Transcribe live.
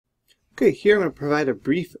Okay, here I'm going to provide a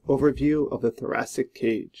brief overview of the thoracic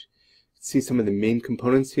cage. You can see some of the main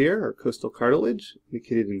components here are costal cartilage,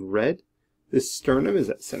 indicated in red. This sternum is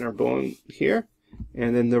that center bone here,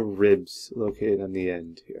 and then the ribs located on the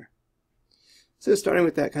end here. So starting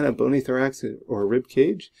with that kind of bony thorax or rib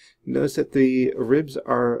cage, notice that the ribs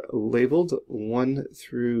are labeled 1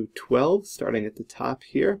 through 12, starting at the top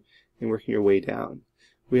here and working your way down.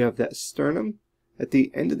 We have that sternum. At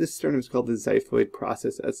the end of the sternum is called the xiphoid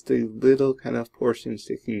process. That's the little kind of portion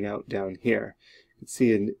sticking out down here. You can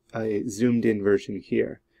see a zoomed in version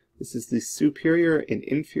here. This is the superior and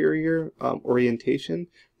inferior orientation.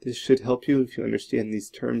 This should help you if you understand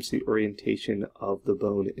these terms, the orientation of the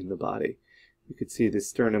bone in the body. You can see the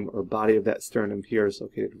sternum or body of that sternum here is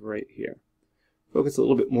located right here. Focus a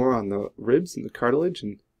little bit more on the ribs and the cartilage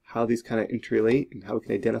and how these kind of interrelate and how we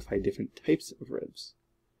can identify different types of ribs.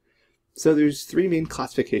 So there's three main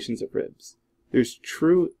classifications of ribs. There's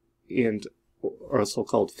true and also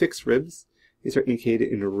called fixed ribs. These are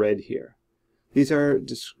indicated in red here. These are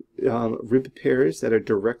rib pairs that are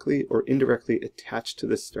directly or indirectly attached to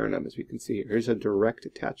the sternum, as we can see here. Here's a direct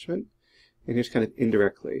attachment, and here's kind of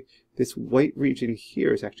indirectly. This white region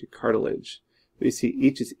here is actually cartilage. But you see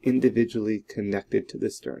each is individually connected to the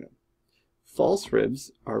sternum. False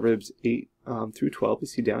ribs are ribs 8 through 12, you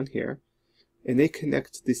see down here, and they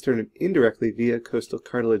connect the sternum indirectly via costal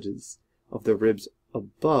cartilages of the ribs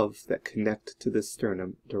above that connect to the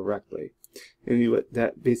sternum directly. And what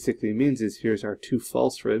that basically means is here's our two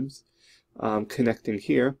false ribs connecting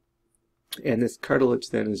here, and this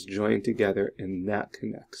cartilage then is joined together and that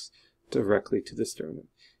connects directly to the sternum.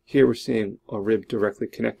 Here we're seeing a rib directly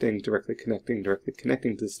connecting to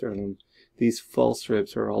the sternum. These false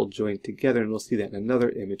ribs are all joined together, and we'll see that in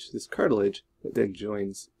another image, this cartilage that then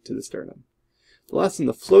joins to the sternum. The last one,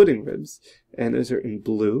 the floating ribs, and those are in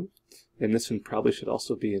blue, and this one probably should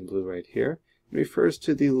also be in blue right here. It refers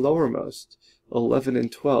to the lowermost, 11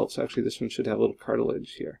 and 12, so actually this one should have a little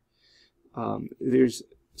cartilage here. There's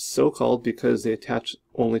so-called because they attach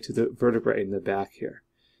only to the vertebrae in the back here.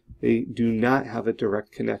 They do not have a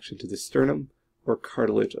direct connection to the sternum or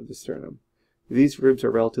cartilage of the sternum. These ribs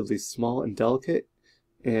are relatively small and delicate,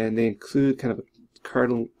 and they include kind of a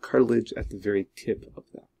cartilage at the very tip of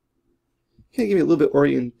them. Okay, give me a little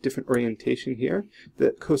bit different orientation here.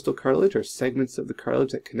 The costal cartilage are segments of the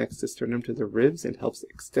cartilage that connects the sternum to the ribs and helps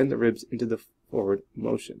extend the ribs into the forward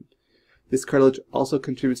motion. This cartilage also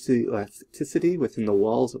contributes to the elasticity within the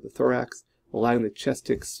walls of the thorax, allowing the chest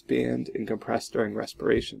to expand and compress during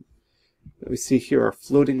respiration. We see here our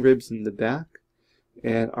floating ribs in the back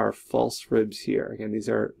and our false ribs here. Again, these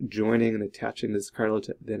are joining and attaching this cartilage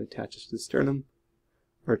that then attaches to the sternum.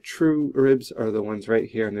 Our true ribs are the ones right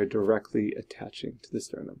here, and they're directly attaching to the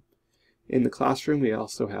sternum. In the classroom, we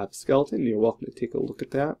also have a skeleton. You're welcome to take a look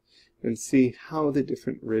at that and see how the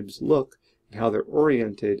different ribs look and how they're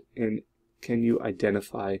oriented, and can you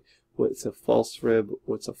identify what's a false rib,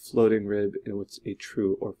 what's a floating rib, and what's a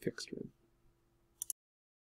true or fixed rib.